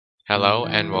Hello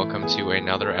and welcome to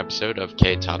another episode of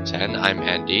KTop 10. I'm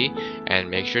Andy, and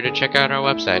make sure to check out our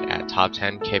website at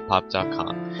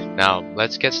top10kpop.com. Now,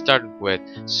 let's get started with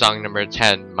song number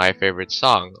 10, my favorite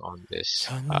song on this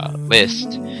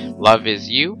list. Love Is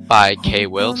You by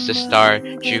K-Will,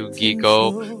 Sistar, Ju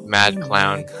Gigo, Mad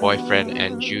Clown, Boyfriend,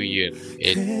 and Ju Yoon.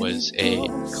 It was a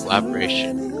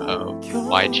collaboration of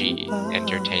YG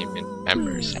Entertainment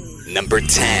members. Number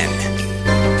 10.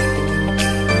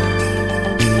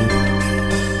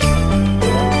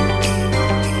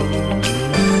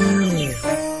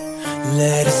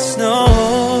 Let it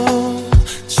snow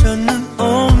첫눈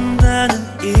온다는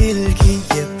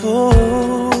일기예보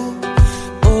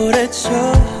올해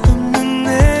처음 눈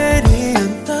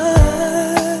내리는 날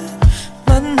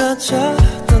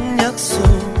만나자던 약속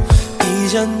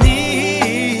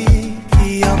잊었니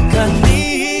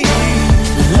기억하니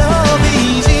Love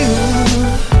is you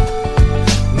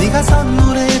네가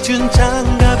선물해준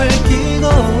장갑을 끼고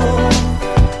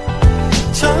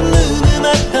첫눈을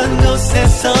맞던 곳에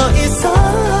서 있어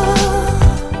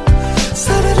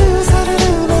사르르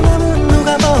사르르 내 맘은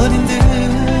녹아버린 듯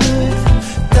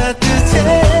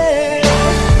따뜻해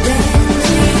왠지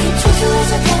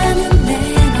초조해져 가는 내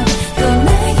맘 또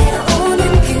내게로 오는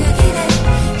그 길에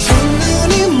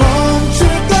첫눈이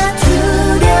멈출까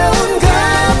두려운가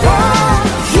봐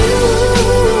You,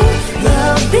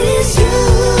 love is you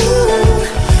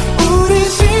우리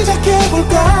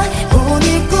시작해볼까 오늘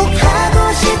꼭 하고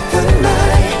싶은 말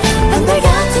한달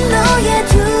같은 너의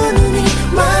두 눈이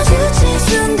마주친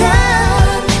순간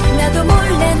나도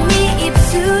몰래 네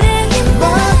입술에 힘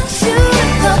맞출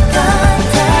것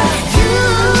같아 You,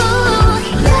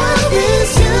 love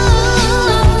is you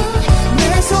내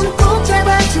손 꼭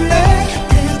잡아줄래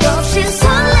끝없이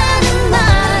설레는 말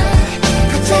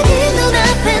갑자기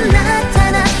눈앞에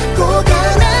나타나 꼭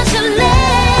안아줄래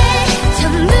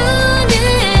첫눈을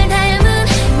닮은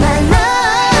my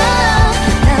love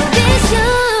love is you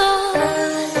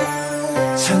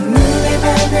첫눈에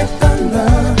반했던 너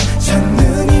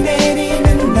첫눈이 내리는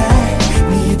날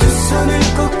네 두 손을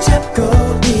꼭 잡고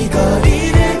이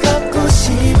거리를 걷고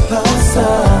싶었어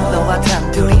너와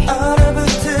단둘이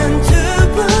얼어붙은 두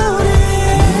분을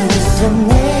네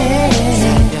손에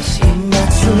입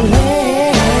맞출래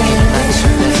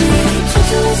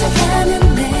초조해져 가는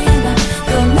내 맘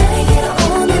또 내게로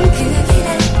오는 그 길에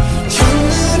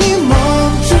첫눈이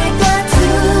멈출까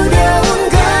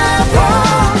두려운가 봐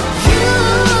You,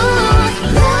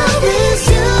 love is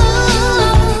you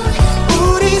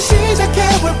우리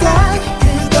시작해볼까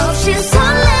끝없이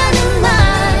설레는 말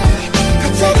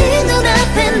갑자기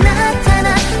눈앞에 나타나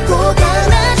꼭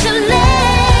안아줄래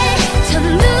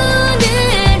첫눈을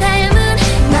닮은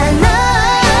my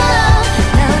love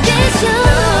love is you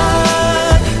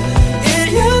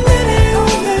 1년 내내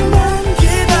오늘만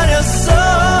기다렸어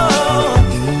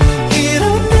이런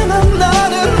내 맘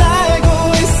너는 알고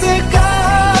있을까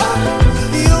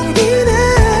용기 내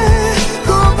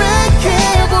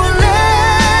고백해볼래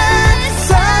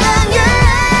사랑해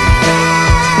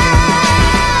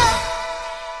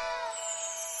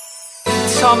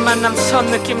첫 만남 첫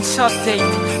느낌 첫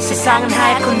데이트 세상은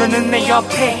하얗고 너는 내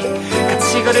옆에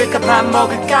같이 걸을까 밥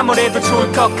먹을까 뭐래도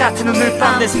좋을 것 같은 오늘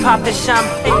밤 Let's pop that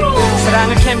champagne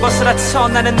사랑을 캔버스라 쳐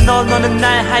나는 너 너는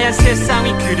날 하얀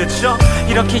세상이 그려져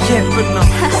이렇게 예쁜 너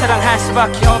사랑할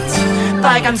수밖에 없지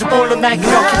빨간 두볼로 날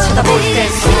그렇게 쳐다볼 때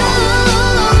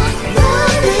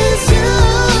Love is you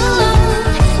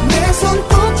내 손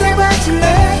꼭 잡아줄래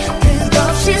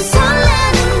끝없이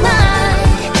설레는 말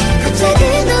갑자기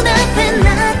눈앞에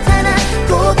나타나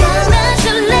꼭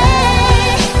안아줄래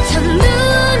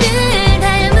첫눈을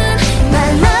닮은 my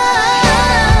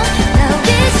love love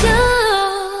is you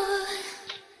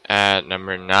At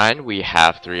number 9, we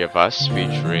have Three of Us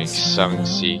featuring Sung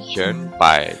Si Hyun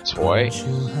by Toy.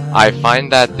 I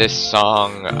find that this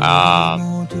song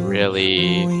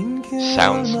really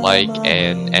sounds like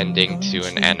an ending to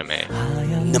an anime.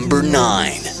 Number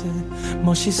 9.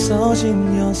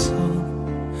 멋있어진 녀석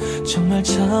정말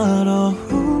잘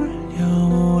어울려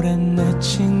오랜 내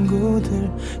친구들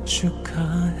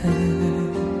축하해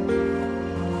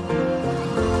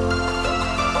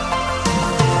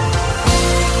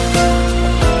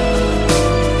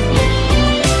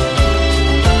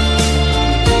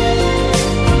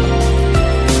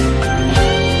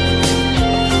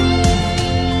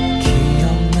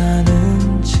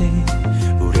기억나는지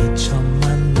우리 처음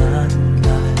만난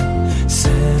날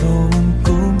새로운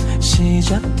꿈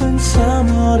시작된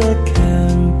 3월의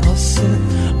캠퍼스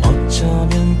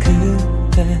어쩌면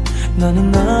그때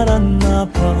나는 알았나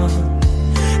봐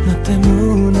너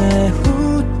때문에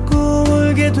웃고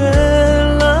울게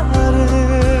될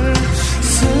나를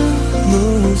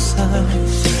살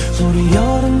우리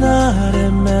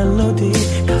여름날의 멜로디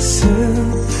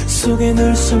가슴 속에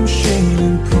늘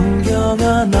숨쉬는 풍경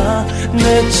하나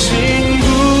내 친구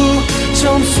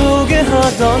처음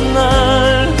소개하던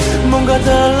날 뭔가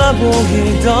달라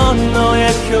보이던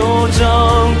너의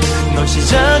표정 넌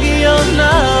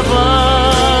시작이었나봐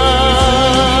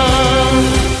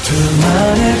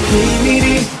둘만의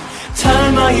비밀이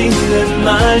닮아있는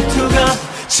말투가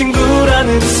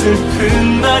친구라는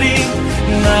슬픈 말이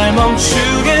날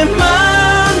멈추게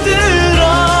만들어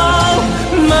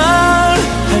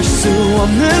말할 수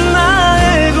없는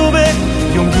나의 고백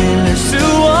용기를 낼 수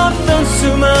없던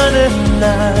수많은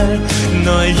날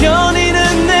너의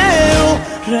연인은 내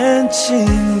오랜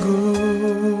친구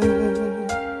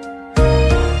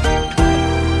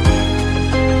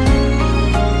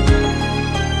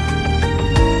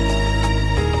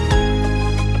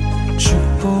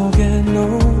축복의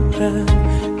노래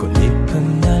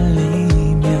꽃잎은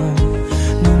날리며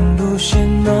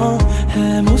눈부신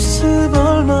너의 모습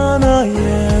얼마나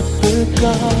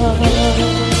예쁠까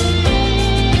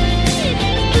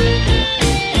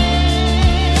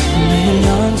매일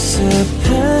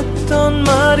연습했던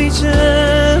말이젠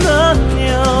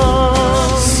안녕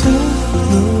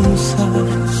 20살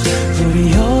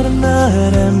우리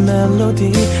여름날의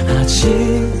멜로디 아직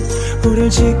우릴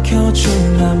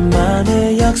지켜준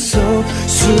나만의 약속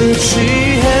술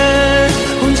취해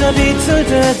혼자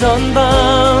비틀대던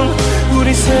밤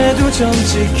우리 새두점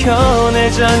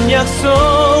지켜내잔 약속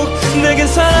내겐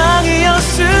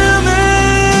사랑이었음을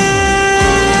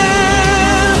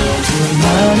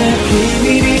둘만의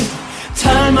비밀이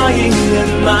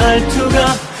닮아있는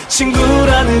말투가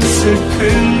친구라는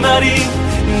슬픈 말이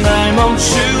날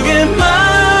멈추게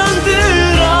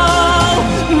만들어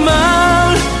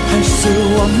말할 수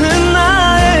없는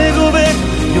나의 고백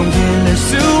용기를 낼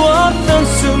수 없던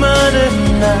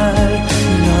수많은 날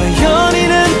너의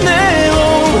연인은 내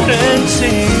오랜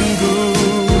친구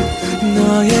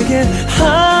너에게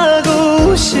하고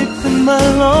싶은 말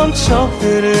넘쳐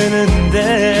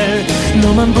흐르는데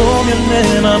너만 보면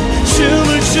내 맘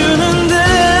춤을 추는데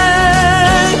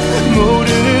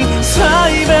모르는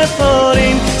사이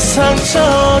베버린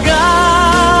상처가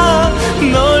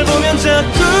널 보면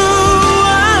자꾸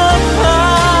아파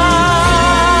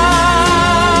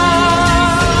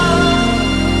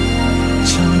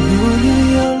창문이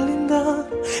열린다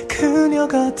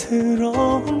그녀가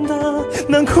들어온다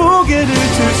난 고개를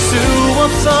들 수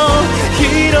없어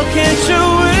이렇게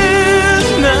좋은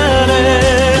날에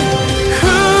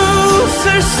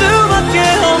웃을 수밖에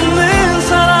없는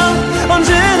사람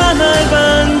언제나 날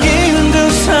반기는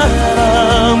두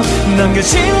사람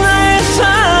남겨진 나의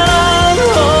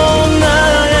사랑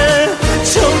나의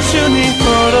청춘이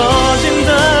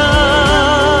멀어진다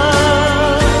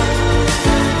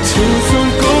두 손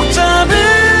꼭 잡은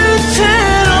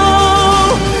채로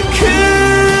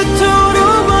그토록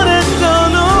원했던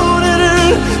오늘을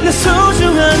내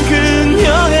소중한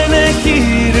그녀의 내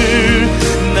길을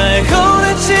나의 오랜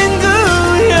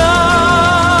친구야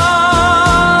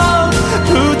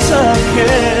부탁해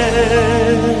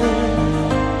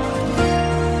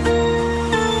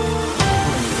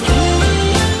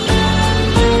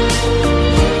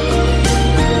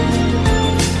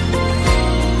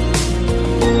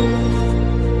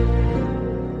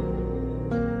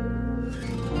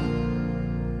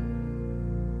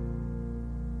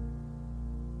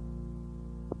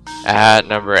At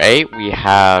number 8, we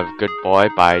have Good Boy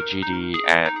by GD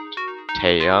and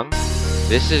Taeyong.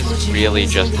 This is really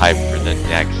just hype for the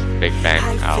next Big Bang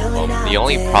album. The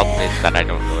only problem is that I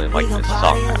don't really like this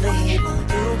song that much.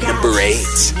 Number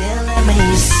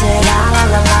 8.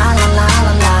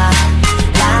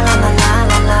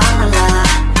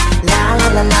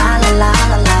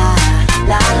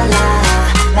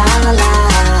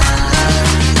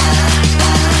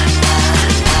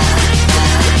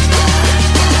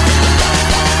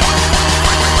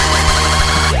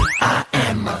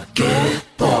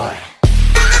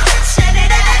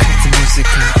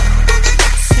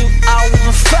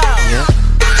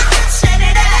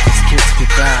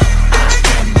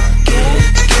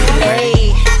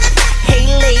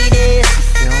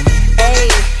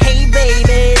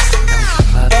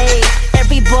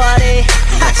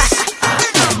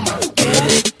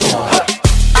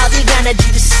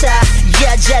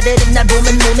 여자들은 날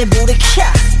보면 눈에 불이 켜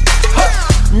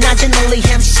낮은 only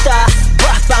hamster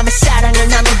밤에 사랑을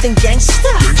나누던 gangsta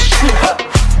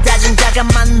다진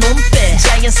다감한 눈빛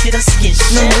자연스런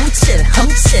스킨십 너 훔칠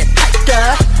훔칠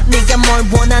할까 네가 뭘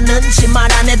원하는지 말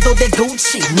안 해도 돼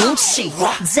굳이 눈치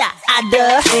다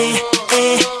알아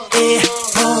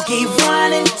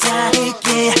보기와는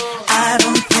다르게 I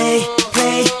don't play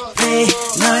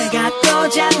널 갖고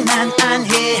장난 안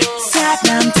해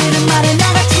사람들은 말해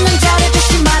나 같으면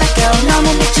잘해주지 말아고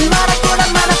너무 믿지 말아고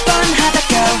난 말할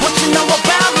뻔하다고 What you know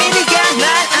about me 네가 날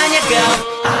아냐고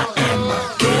I am a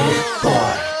good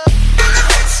boy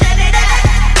Set it up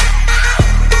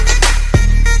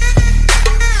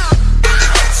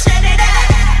Set it up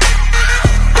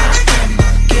I am a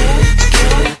good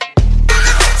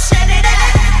Set it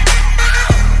up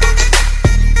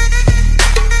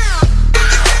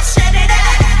Set it up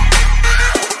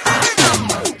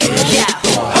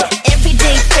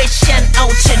Everyday fashion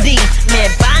옷차림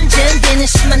매반전 되는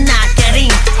심한 나가림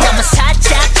너만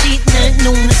살짝 짙는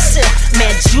눈웃음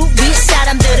매주 위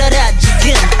사람들 알아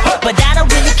지금 But I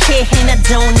don't really care and I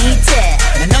don't need that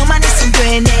난 너만 있으면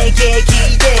돼 내게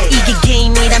기대 이게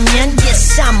게임이라면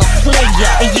yes I'm a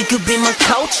player And you could be my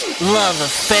coach Love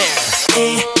affair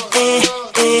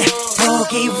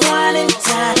보기와는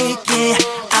다르게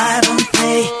I don't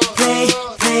play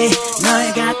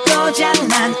널 갖고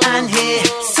장난 안 해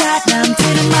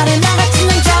사람들은 말해 나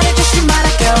같으면 잘해주지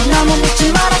말아고 너무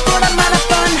믿지 말아고 난 말할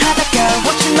뻔하다고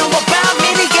What you know about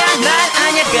me 네가 날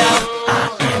아냐고 I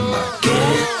am a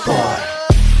good boy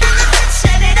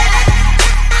Set it up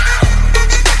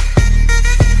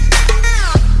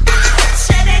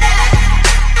Set it up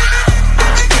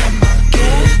I am a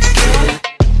good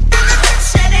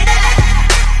Set it up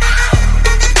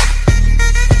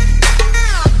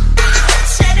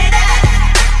Set it up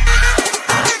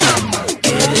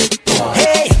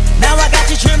Hey 나와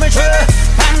같이 춤을 춰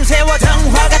밤새워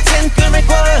童话 같은 꿈을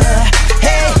꿔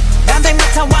Hey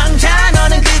남백마타 왕자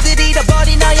너는 그들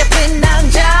잃어버린 너의 쁜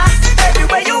남자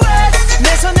Everywhere you at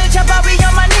내 손을 잡아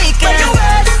위험하니까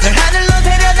널 하늘로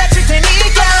데려다 줄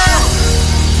테니까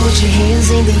Put your hands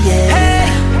in the air hey.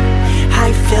 How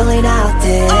you feeling out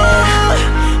there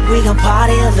We gon'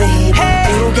 party over here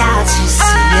hey. 누가 같이 see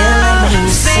it like me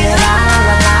Say la la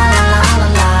la la la la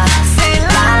la Say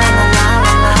la la la la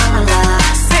la la la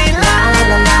Say la la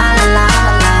la la la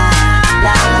la la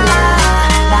La la la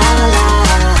la la la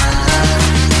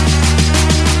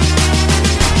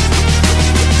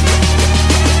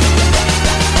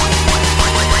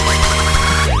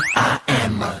I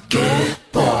am a good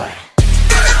boy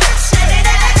Set it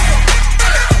up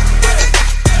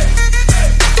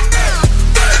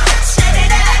Set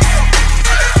it up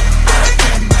I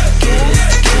am a good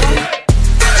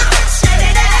Set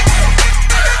it up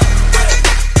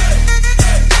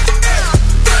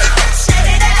Set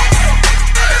it up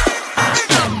I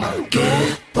am a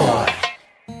good boy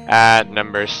At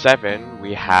number 7,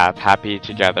 we have Happy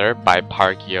Together by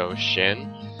Park Yo-shin.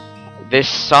 This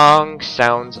song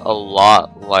sounds a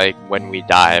lot like When We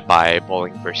Die by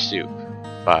Bowling for Soup.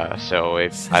 So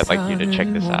I'd like you to check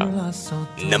this out.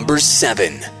 Number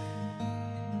 7.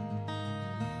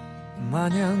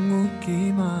 마냥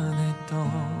웃기만 했던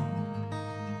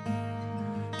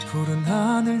푸른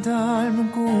하늘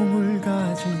닮은 꿈을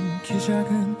가진 키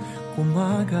작은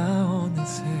꼬마가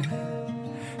어느새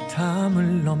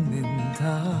담을 넘는다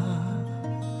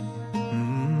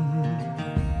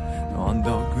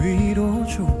언덕 위로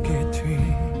좁게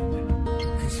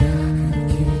튄그 작은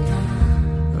길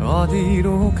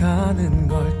어디로 가는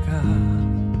걸까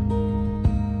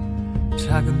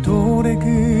작은 돌에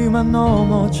그만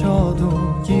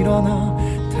넘어져도 일어나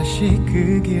다시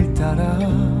그 길 따라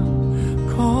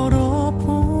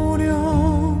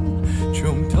걸어보렴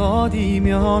좀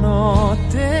더디면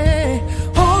어때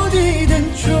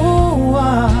어디든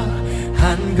좋아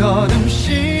한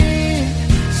걸음씩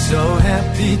So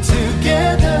happy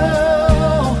together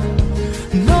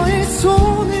너의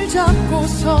손을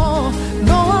잡고서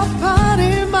너와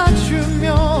발을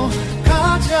맞추며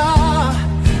가자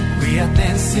We are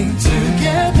dancing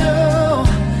together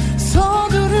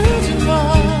서두르지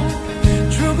마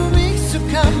조금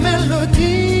익숙한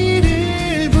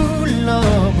멜로디를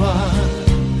불러봐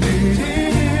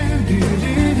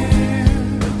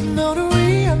너를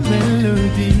위한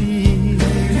멜로디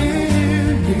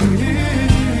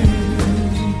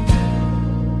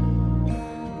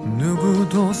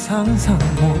누구도 상상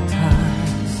못한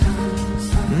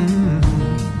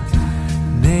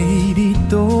내일이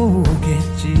또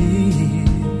오겠지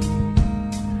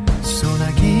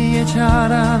소나기에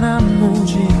자라난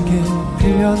무지개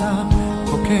빌려다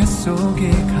포켓 속에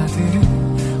가득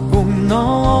꼭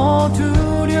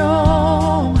넣어두렴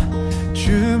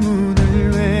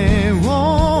주문을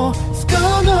외워 It's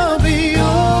gonna be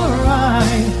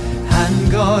alright 한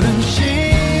걸음씩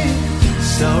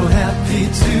So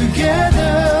happy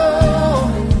together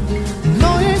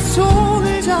너의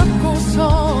손을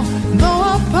잡고서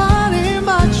너와 발을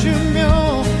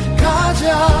맞추며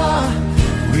가자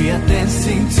We are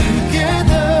dancing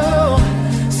together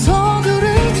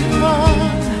서두르지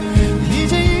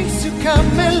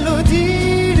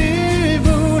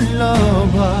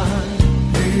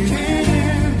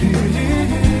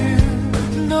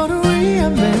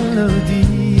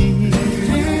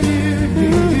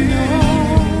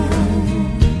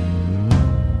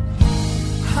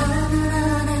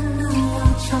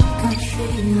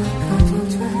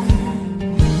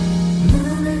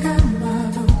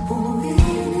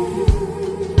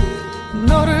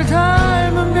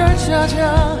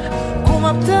만나자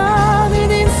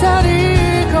고맙다는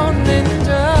인사를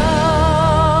건넨다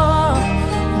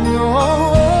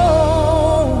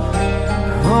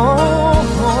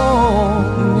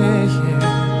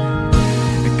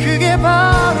그게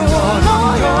바로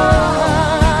너야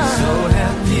So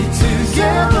happy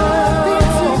together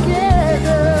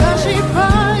다시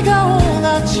밝아온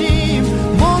아침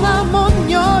머나먼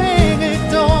여행을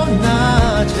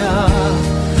떠나자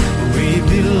We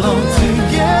belong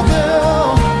together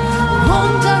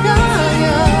혼자가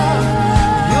아니야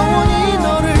영원히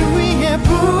너를 위해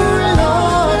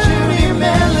불러줄 이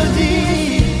멜로디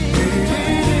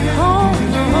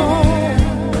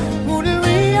우릴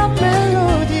위한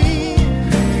멜로디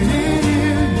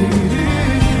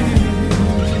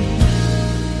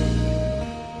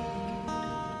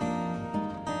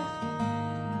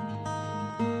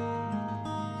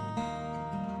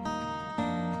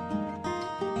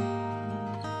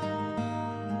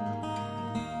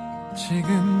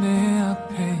지금 내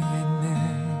앞에 있는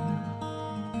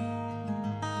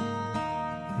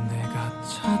내가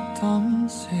찾던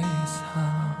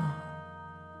세상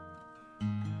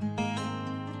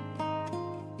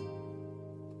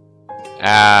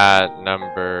At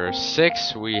number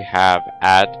 6, we have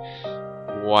At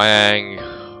Wang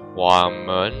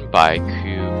Wamun by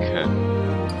Kukun.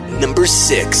 Number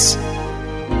 6.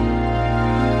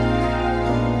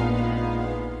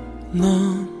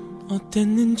 넌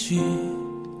어땠는지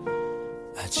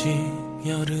아직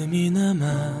여름이 남아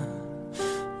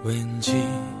왠지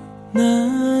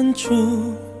난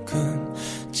조금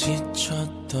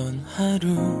지쳤던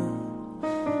하루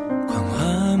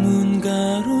광화문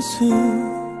가로수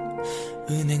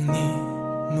은행잎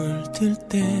물들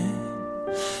때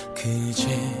그제야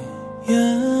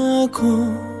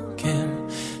고개를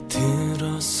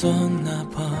들었었나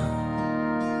봐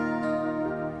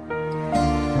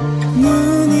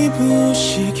눈이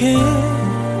부시게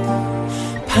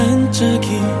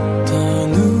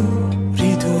반짝이던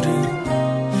우리 둘은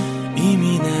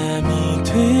이미 남이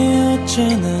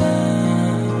되었잖아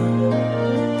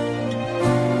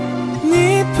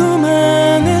네 품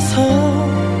안에서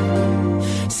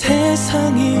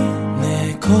세상이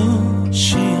내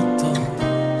것이었던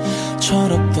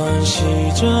철없던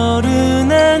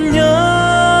시절은 안녕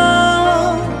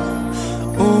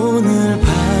오늘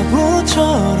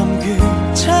바보처럼 그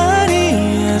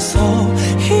자리에서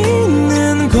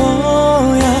있는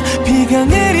거야 비가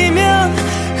내리면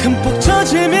흠뻑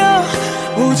젖으며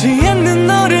오지 않는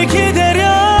너를 기다려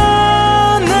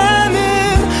나는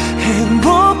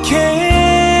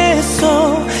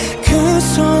행복했어 그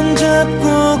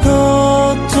손잡고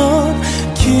걷던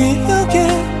기억에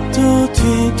또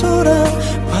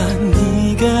뒤돌아봐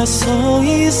네가 서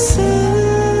있을까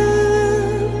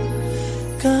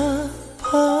봐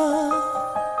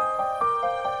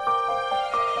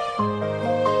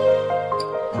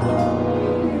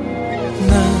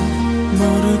난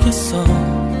모르겠어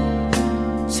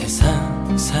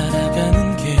세상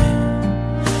살아가는 게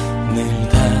늘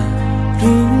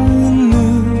다른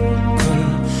누굴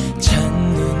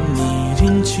찾는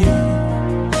일인지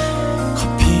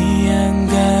커피향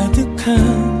가득한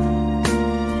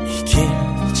이 길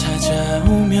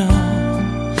찾아오며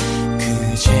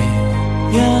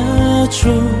그제야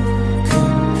조금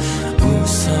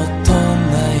웃었던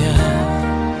나야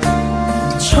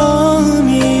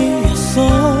처음이었어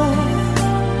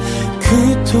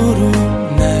그토록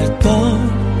날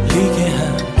떨리게 한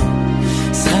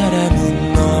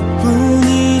사람은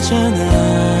너뿐이잖아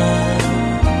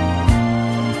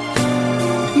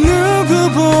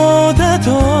누구보다도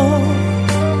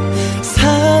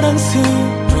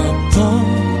사랑스럽던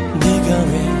네가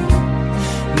왜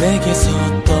내게서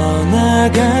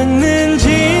떠나갔는지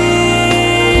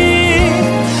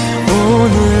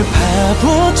오늘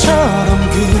바보처럼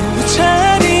그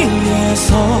자리에서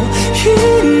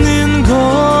있는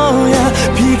거야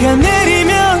비가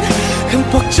내리면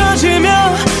흠뻑 젖으며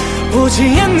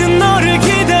오지 않는 너를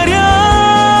기다려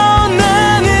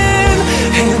나는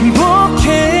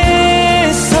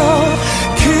행복했어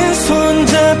그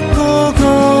손잡고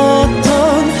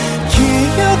걷던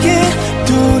기억에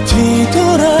또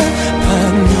뒤돌아봐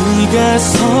네가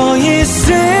서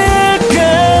있을까봐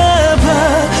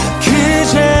그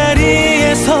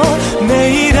자리에서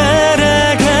매일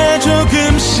알아가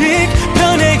조금씩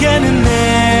변해가는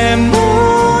내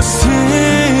모습은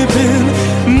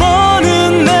먼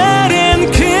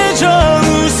훗날엔 그저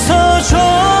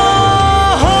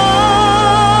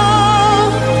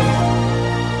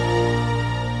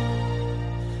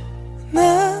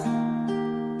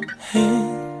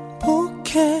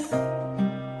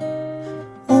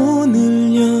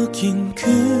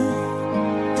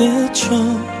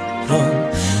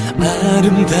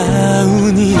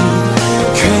아름다우니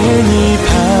괜히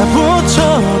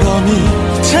바보처럼 이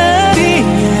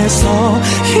자리에서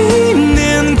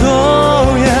있는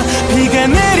거야. 비가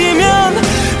내리면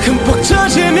흠뻑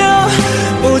젖으며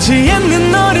오지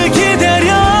않는 너를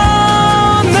기다려.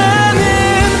 나는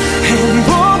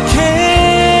행복해서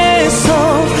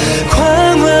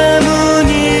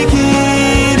광화문이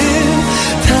길을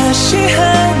다시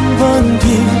한번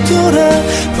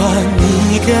뒤돌아봐.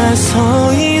 네가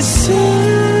서 있을까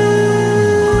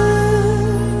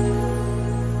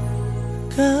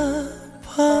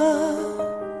봐.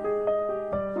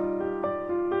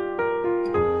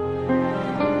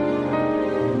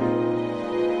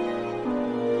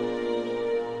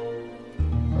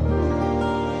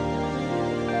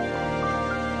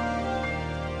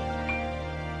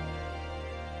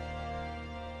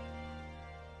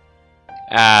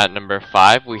 At number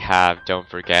 5, we have Don't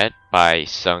Forget by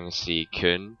Sung Si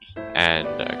Kun and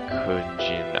Kun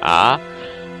Jin Ah.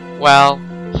 Well,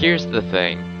 here's the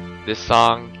thing. This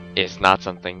song is not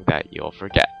something that you'll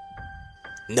forget.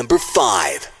 Number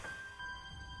 5.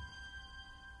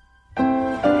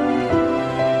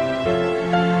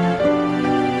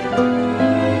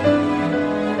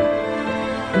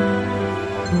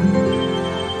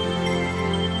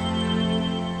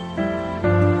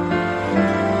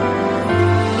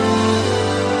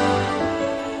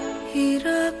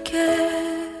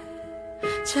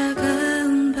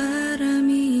 차가운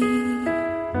바람이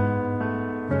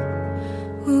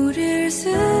우릴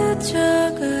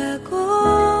스쳐가고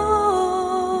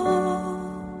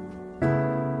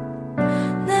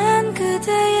난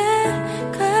그대의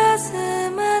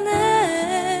가슴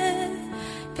안에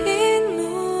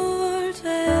빗물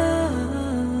되어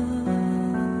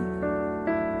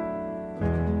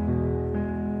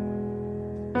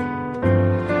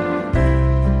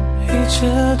이제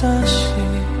다시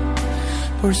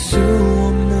볼 수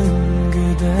없는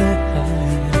그대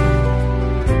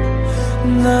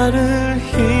나를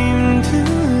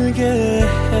힘들게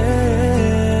해.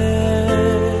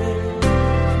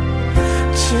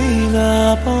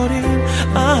 지나버린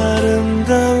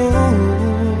아름다운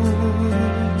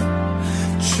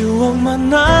추억만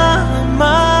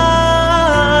남아.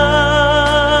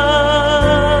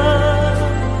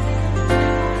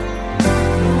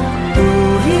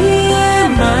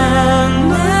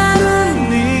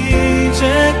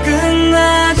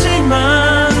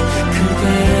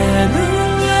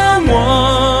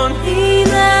 영원히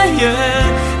나의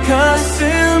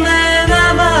가슴에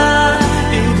남아.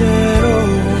 이대로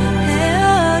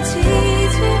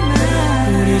헤어지지 마.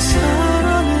 우리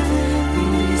사랑은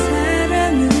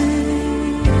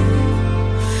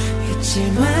잊지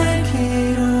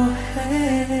말기로 해.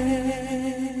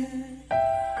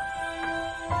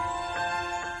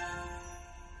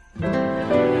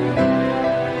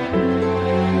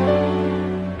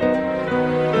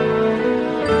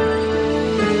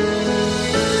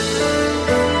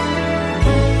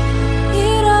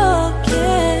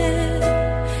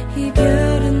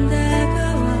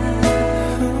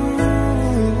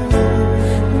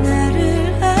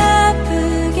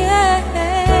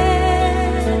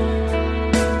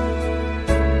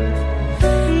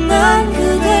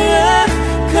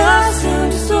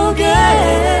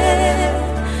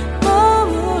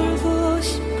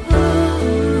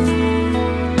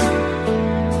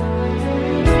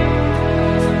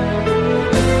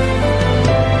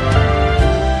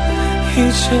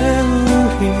 이제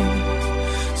우리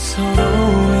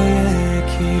서로의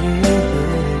길을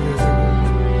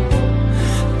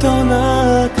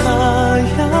떠나가야만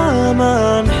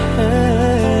해.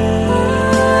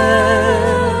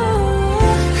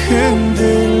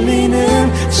 흔들리는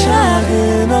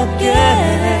작은 어깨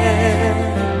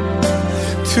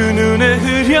두 눈에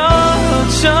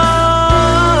흐려져.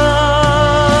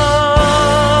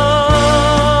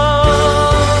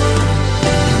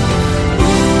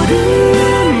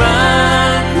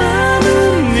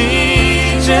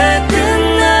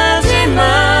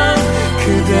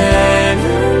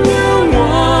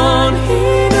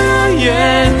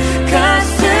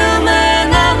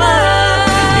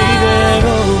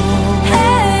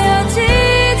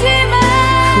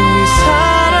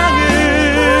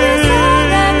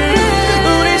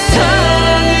 우리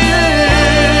사랑은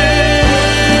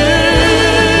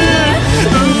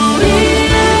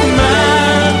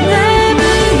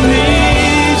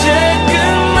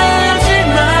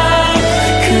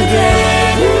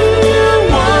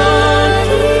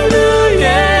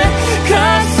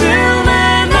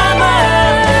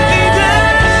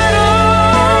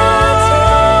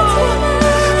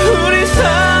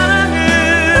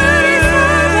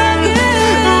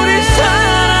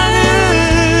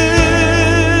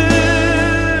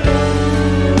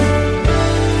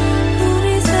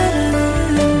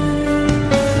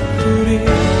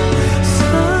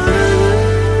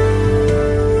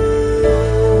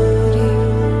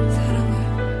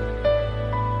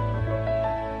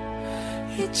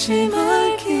잊지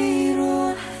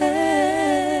말기로 해.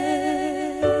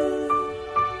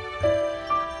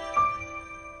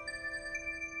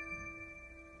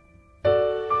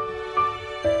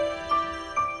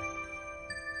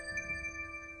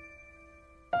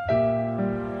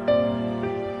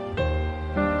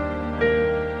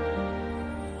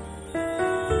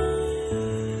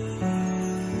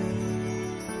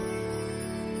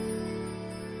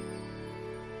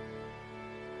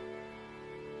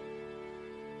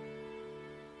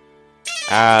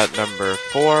 At number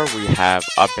 4, we have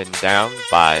Up and Down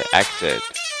by Exit.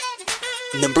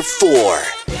 Number 4.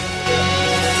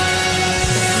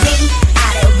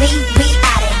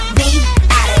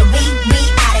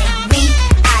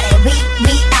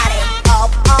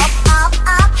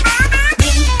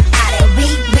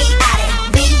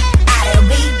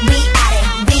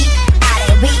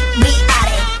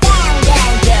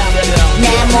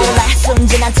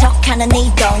 순진한 척하는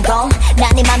이 동공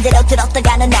난 네 맘대로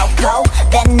들었다가는 no-go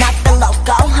Then not the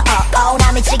loco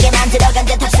나 미치게 만들어간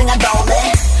데 탑승한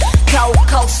rolling Cold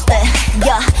coaster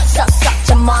Yeah, such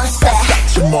a monster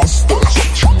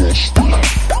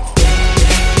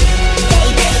Hey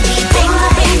baby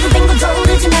boy 빙고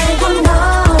돌리지 말고 no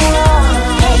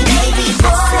Hey baby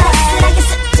boy 아슬아슬하게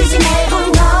스치지 말고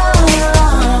no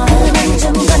그만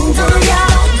좀 건드려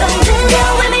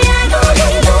왜미알고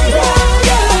건드려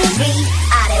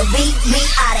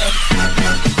위아래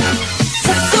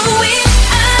자꾸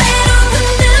위아래로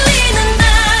흔들리는 나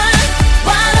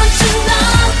Why don't you know,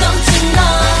 don't you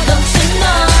know, don't you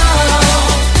know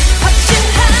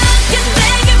확실하게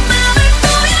내게 맘을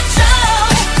보여줘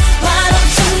Why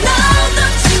don't you know,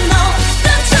 don't you know,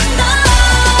 don't you know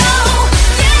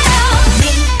Yeah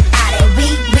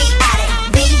위아래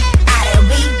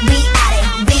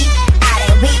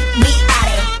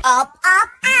Up,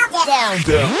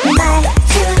 down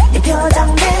말투 네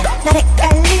표정들 날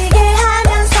헷갈리게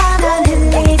하면서 난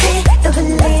흘리지 또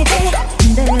흘리지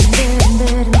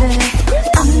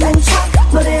없는 척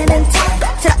모르는 척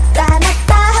들었다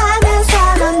놨다 하면서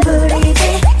넌 부리지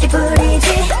기부리지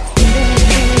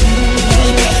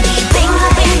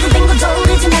빙고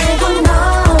돌리지 말고 no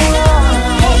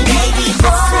Hey baby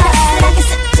boy 아슬아슬하게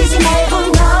스치지 말고 no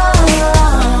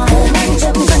그만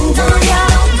좀 건드려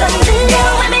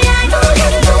왜미알고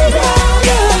건드려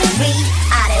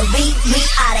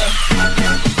위아래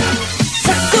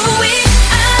자꾸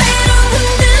위아래로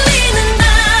흔들리는 나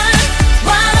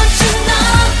Why don't you know,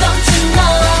 don't you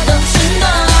know, don't you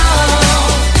know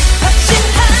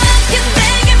확실하게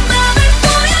내게 맘을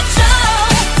보여줘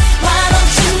Why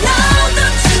don't you know,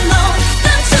 don't you know,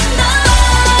 don't you know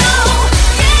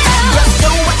Yeah Do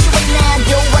what you want now,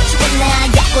 do what you want now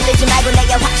약골리지 말고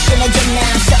내게 확신해줘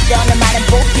now 썩어는 말은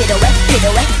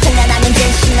필요해 장난하면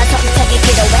진심나 턱턱이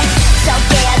필요해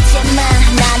썩게하지마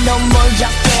나 눈물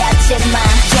적게하지마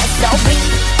계속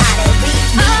위아래 자꾸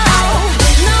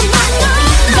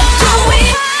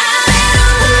위아래로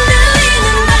흔들리는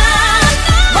나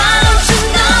Why don't you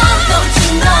know, don't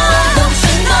you know, don't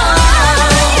you know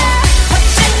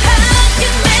확실하게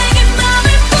내게 맘을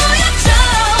보여줘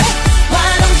Why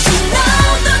don't you know,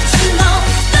 don't you know,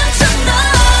 don't you know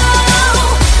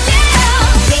Yeah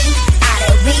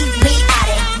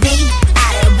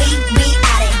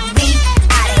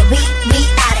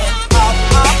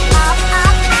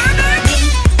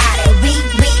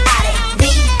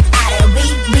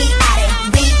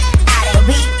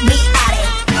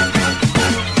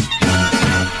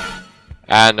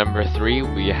At number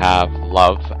 3, we have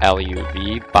Love,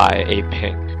 L-U-V by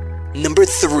A-Pink. Number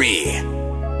 3.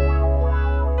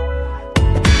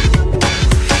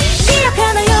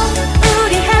 기억하나요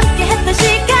우리 함께 했던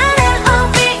시간을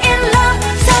I'll be in love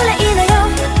설레이나요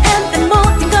한때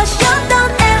모든 것이었던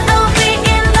L.O.V.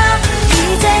 in love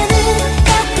이제는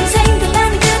가끔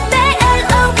생각나는 그때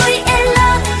L.O.V. in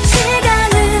love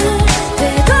시간을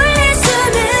되돌릴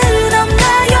수는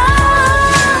없나요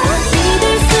믿을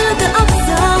수도 없어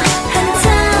한참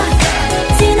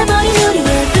지나버린 우리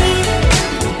얘기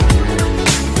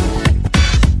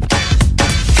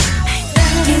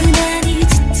유난히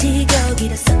지치고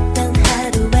길었었던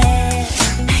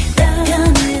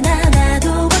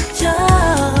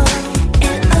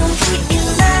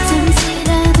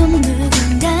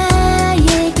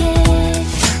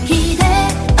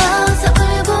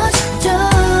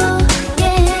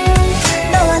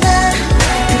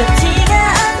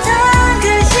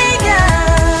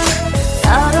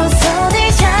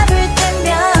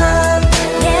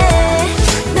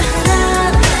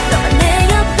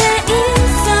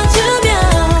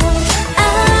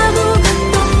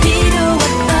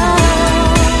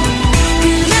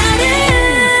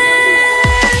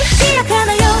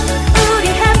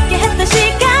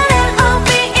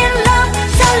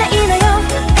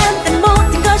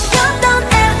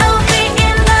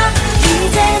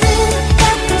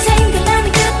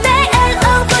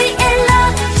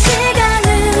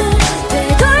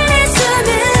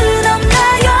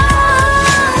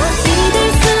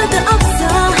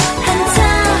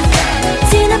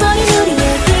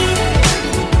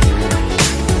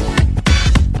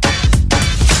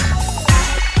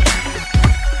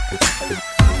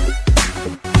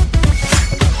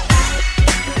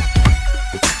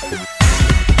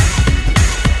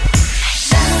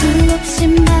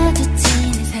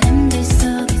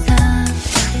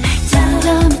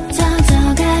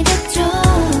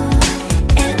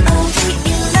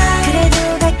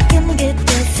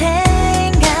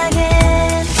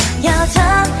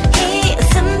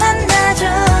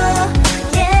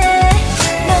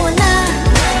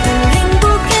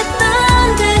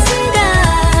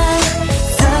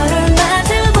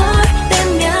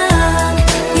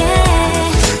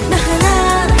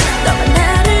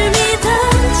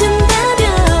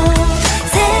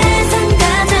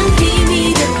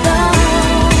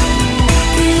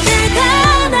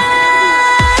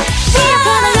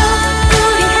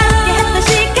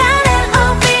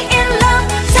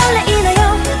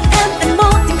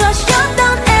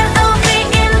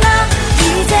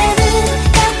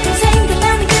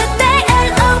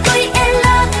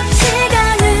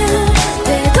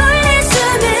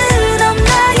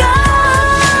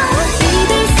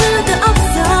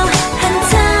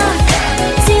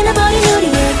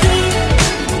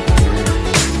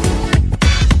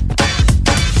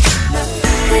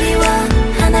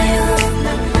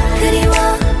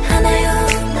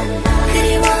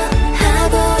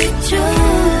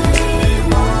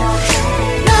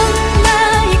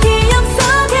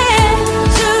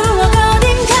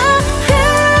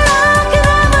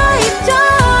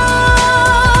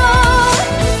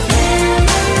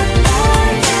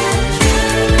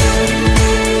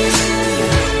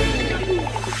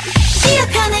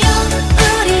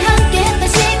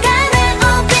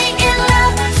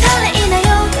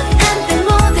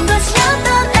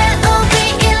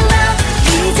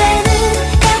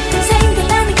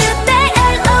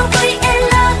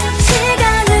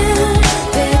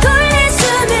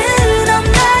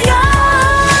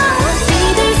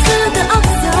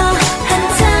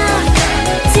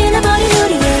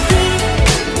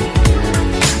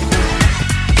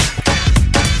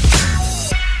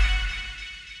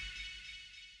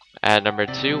At number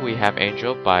 2, we have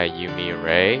Angel by Yumi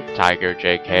Ray, Tiger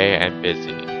JK, and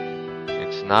Busy.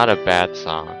 It's not a bad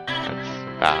song. That's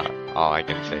about all I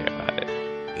can say about it.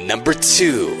 Number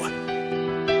 2.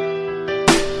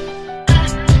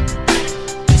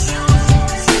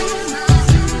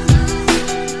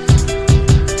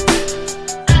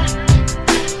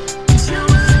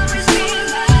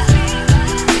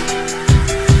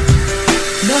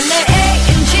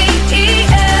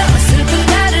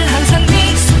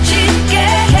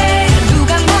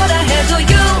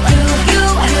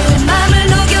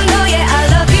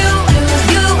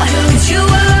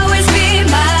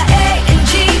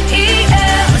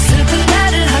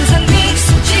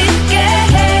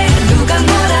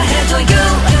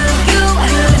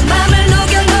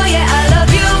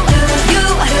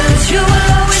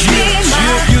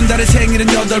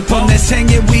 번 내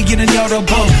생의 위기는 여러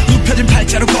번 눕혀진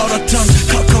팔자로 걸었던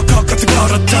컷컷컷컷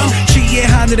걸었던 지혜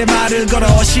하늘에 말을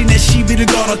걸어 신의 시비를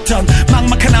걸었던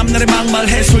막막한 앞날에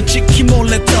막말해 솔직히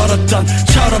몰래 떨었던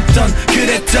철없던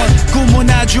그랬던 꿈은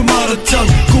아주 멀었던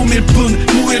꿈일 뿐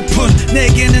무일 뿐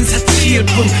내게는 사치일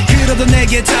뿐 그러도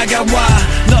내게 다가와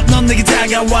넌 내게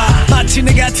다가와 마치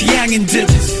내가 태양인 듯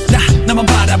나만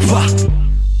바라봐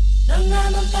넌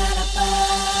나만 바라봐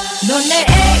넌 내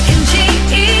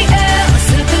ANGEL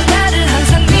슬픈 나를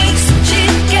항상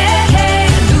미소짓게 해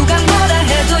누가 뭐라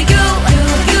해도 you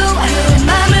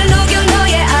맘을 녹여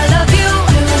너의 I love you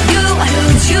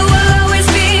 'Cause you will always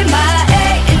be my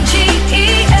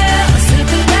ANGEL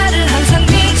슬픈 나를 항상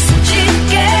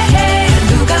미소짓게 해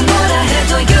누가 뭐라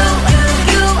해도 you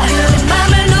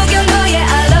맘을 녹여 너의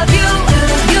I love you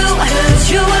 'Cause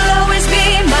you will always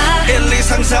be my 1, 2,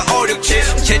 3, 4, 5, 6, 7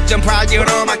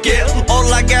 7.8기로 맞길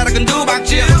올라가락은 두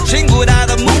박질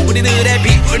친구라던 무리들의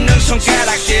비웃는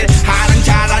손가락질 하는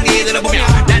잘난 이들을 보며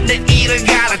난 내 일을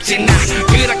갈았지 나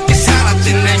그렇게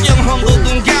살았지 내 영혼도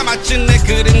눈 감았지 내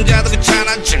그림자도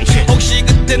귀찮았지 혹시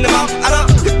그때 내 맘 알아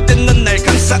그때 넌 날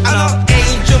감싸 안아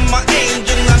Angel my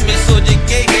angel 난 미소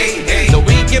짓게 해 너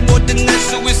위에 모든 날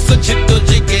수 있어 집도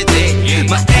짓게 돼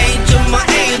My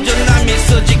angel 난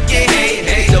미소 짓게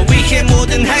해 너 위에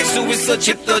모든 할 수 있어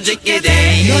집도 짓게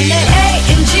돼 넌 내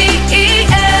ANGEL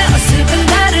슬픈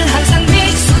나를 항상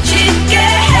미소 짓게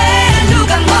해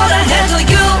누가 뭐라 해도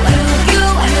you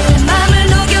맘을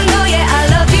녹여 너의 I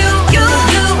love you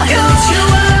 'Cause you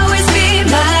will always be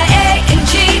my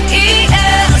ANGEL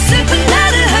슬픈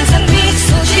나를 항상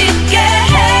미소 짓게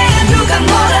해 누가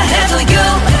뭐라 해도 you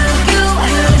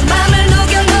맘을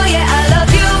녹여 너의 I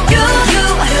love you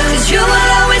 'Cause you will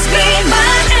always be my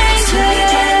angel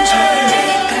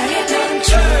내가에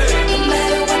던져 No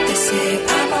matter what they say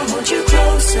I'ma hold you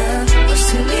closer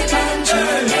웃음이 번져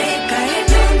내가에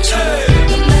던져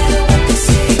No matter what they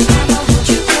say I'ma hold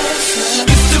you closer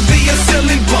Used to be a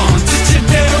silly one 지칠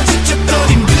대로 지쳤던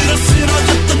힘들어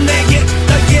쓰러졌던 내게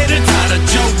날개를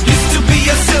달아줘 Used to be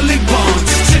a silly one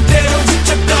지칠 대로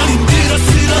지쳤던 힘들어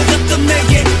쓰러졌던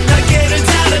내게 날개를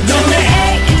달아줘 넌 내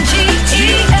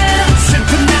ANGEL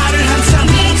슬픈 나를 항상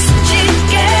미소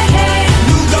짓게 해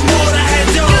누가 뭐라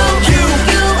해도 you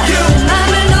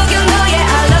맘을 녹여 너의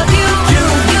I love you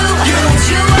 'Cause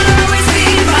you will always be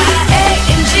my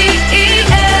ANGEL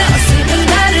슬픈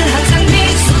나를 항상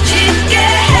미소 짓게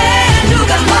해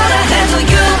누가 뭐라 해도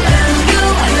you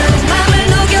맘을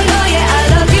녹여 너의 I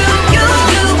love you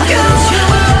 'Cause you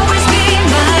will always be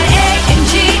my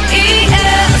ANGEL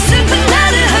슬픈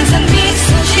나를 항상 미소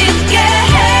짓게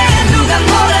해 누가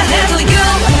뭐라 해도 you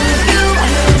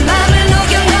맘을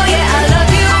녹여 너의 I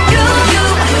love you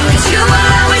 'Cause you will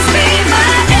always be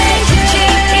my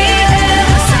ANGEL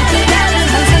슬픈 나를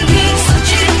항상 미소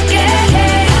짓게 해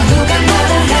누가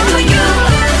뭐라 해도 you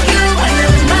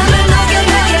맘을 녹여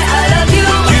너의 I love you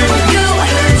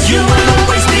 'Cause you will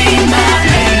always be my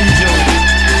angel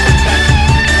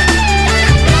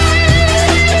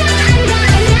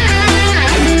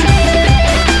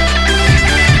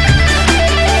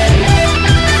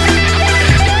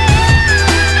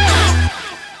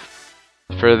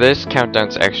For this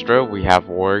Countdowns Extra, we have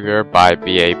Warrior by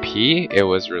BAP. It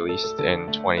was released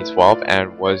in 2012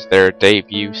 and was their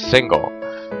debut single.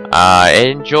 It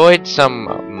enjoyed some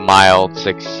mild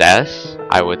success,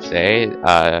 I would say,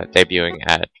 debuting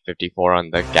at 54 on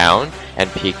the Gaon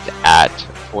and peaked at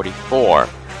 44.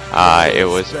 It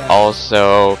was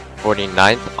also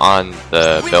 49th on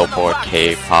the Billboard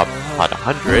K-pop Hot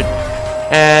 100,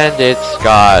 and it's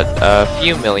got a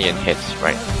few million hits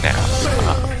right now.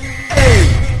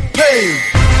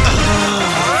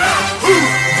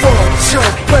 What's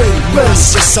up, baby?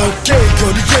 세상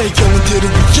개거리의 영혼들을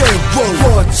위해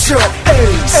What's up,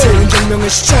 ayy 새로운 혁명 운명의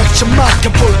시작점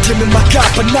막아볼 팀을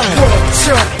막아봐 날 What's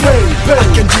up baby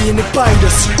안 견디는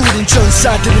바이러스 우린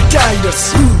전사들의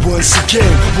다이러스 Once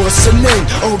again what's the name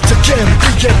of the game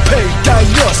Big and pay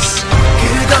다이러스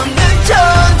끝없는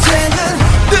전쟁은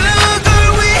누굴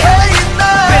위해 있나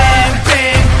Bang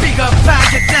bang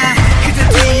비겁하겠다 그대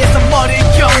뒤에서 머리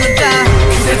껴는다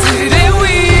그대들의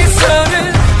위선을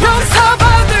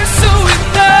용서받을 수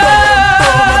있다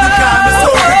모두 가면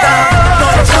소리다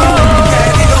너를 처음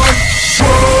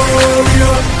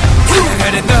Warrior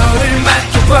태양아래 너를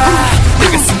맡겨봐 내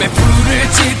가슴에 불을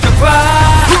지펴봐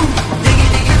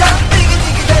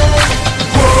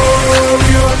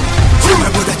Warrior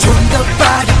정말보다 좀 더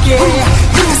빠르게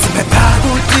내 가슴에 파고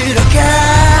들어가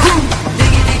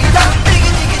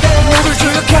목을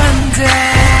조력한다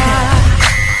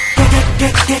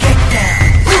Get down, get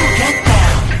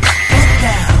down, get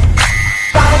down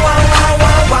Wow, wow, wow,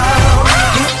 wow, wow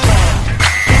Get down,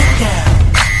 get down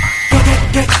Get down,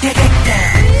 get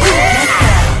down,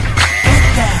 get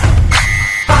down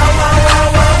Wow, wow, wow,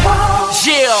 wow, wow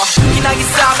Yeah 기나긴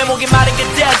싸움에 목이 마른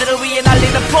그대들을 위해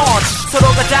날리는 펀치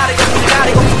서로가 다르고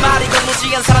가리고 말이고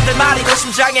무지한 사람들 말이고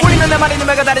심장에 우리는 내 말이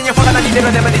누가 다르냐 화가 난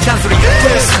이대로 되면 네 잔소리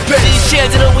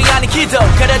진실들을 위한 기도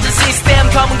가려진 시스템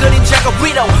검은 그림자가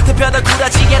위로 대표다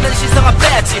굴하지 않는 신성한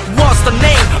배지 What's the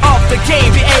name of the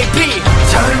game BAB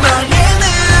절망의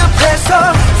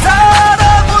늪에서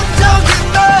살아본 적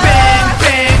있나 Bang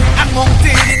bang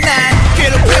악몽들이 날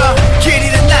괴롭혀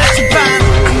길이는 나지만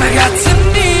악마 같은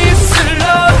입술로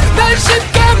날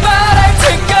쉽게 말할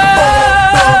텐가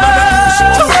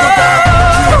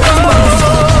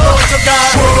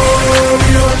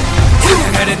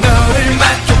태양아래 너를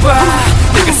맡겨봐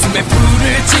내 가슴에 불을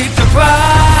지펴봐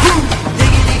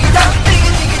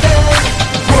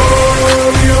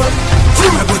Warrior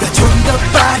정말보다 좀 더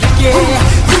빠르게 내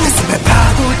가슴에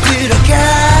파고 들어가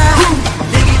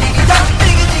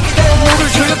목을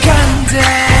조력한다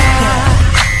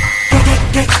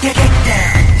Get down, get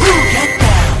down, get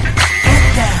down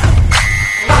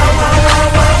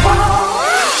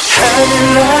하늘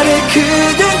아래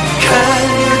그댄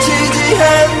가려지지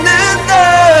않는다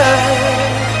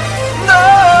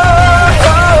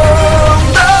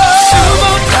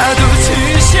숨어봐도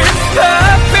진실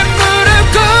앞에 무릎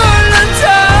꿇는다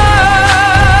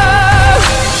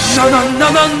태양아래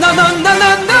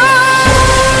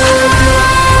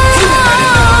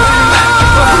너를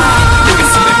맡겨봐 내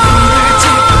가슴에 불을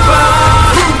지펴봐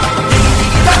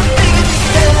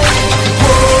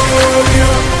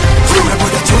Warrior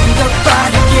정말보다 좀 더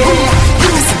빠르게 내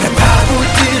가슴에 파고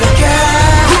들어가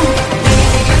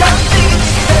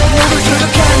목을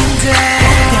조력한다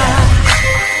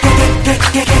Get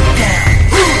down, get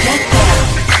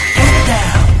down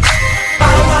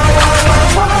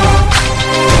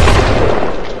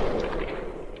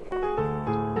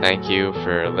Thank you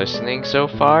for listening so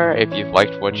far. If you've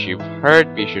liked what you've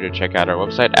heard, be sure to check out our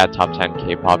website at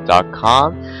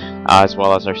top10kpop.com, as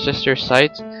well as our sister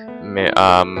sites,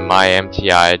 mymti.org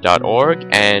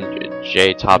and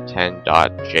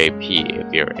jtop10.jp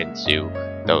if you're into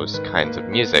those kinds of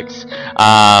musics.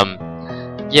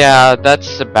 Yeah,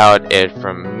 that's about it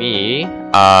from me.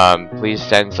 Please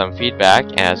send some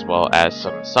feedback as well as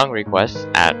some song requests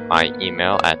at my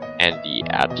email at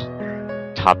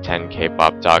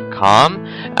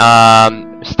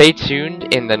andy@top10kpop.com. Stay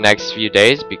tuned in the next few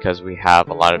days because we have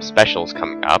a lot of specials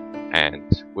coming up, and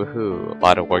woohoo, a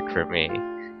lot of work for me.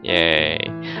 Yay.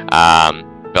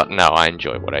 But no, I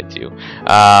enjoy what I do.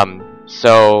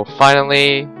 So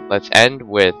finally, let's end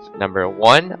with number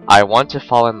 1, I Want to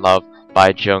Fall in Love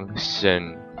by Jung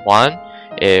Sun Hwan.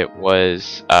 It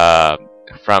was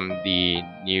from the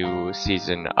new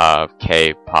season of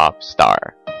K-Pop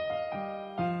Star.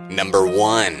 Number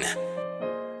 1.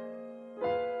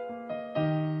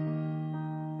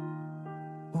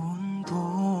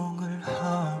 운동을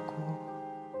하고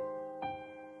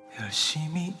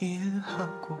열심히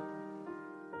일하고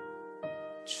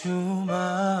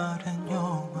주말엔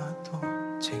영화도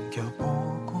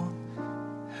챙겨보곤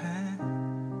해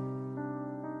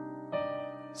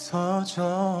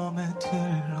서점에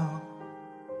들러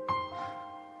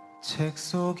책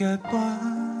속에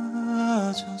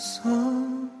빠져서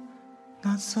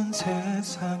낯선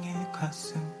세상에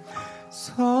가슴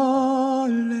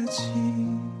설레지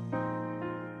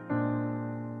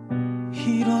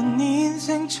이런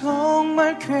인생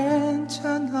정말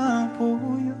괜찮아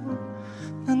보여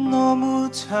난 너무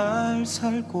잘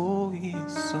살고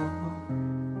있어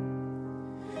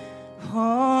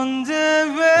근데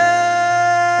왜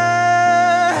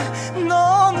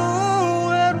너무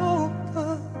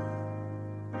외롭다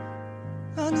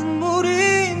나는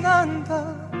물이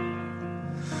난다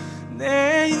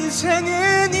내 인생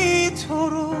인생은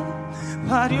이토록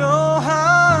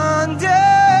화려한데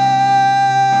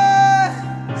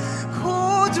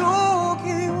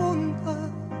고독이 온다.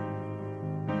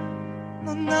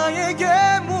 넌 나에게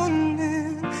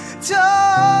묻는다.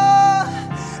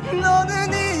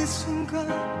 너는 이 순간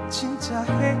진짜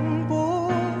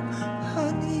행복하니?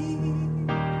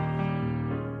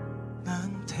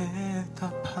 난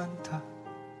대답한다.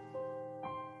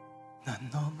 난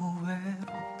너무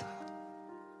외롭다.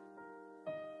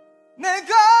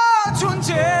 내가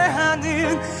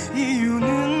존재하는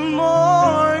이유는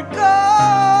뭘까?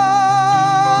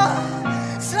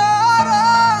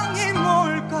 사랑이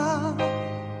뭘까?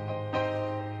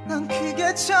 난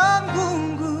그게 참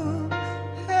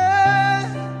궁금해.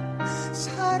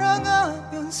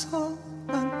 사랑하면서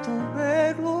난 또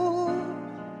외롭다.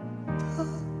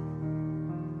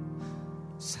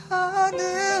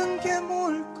 사는 게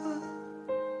뭘까?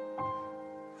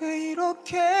 왜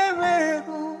이렇게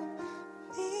외로워?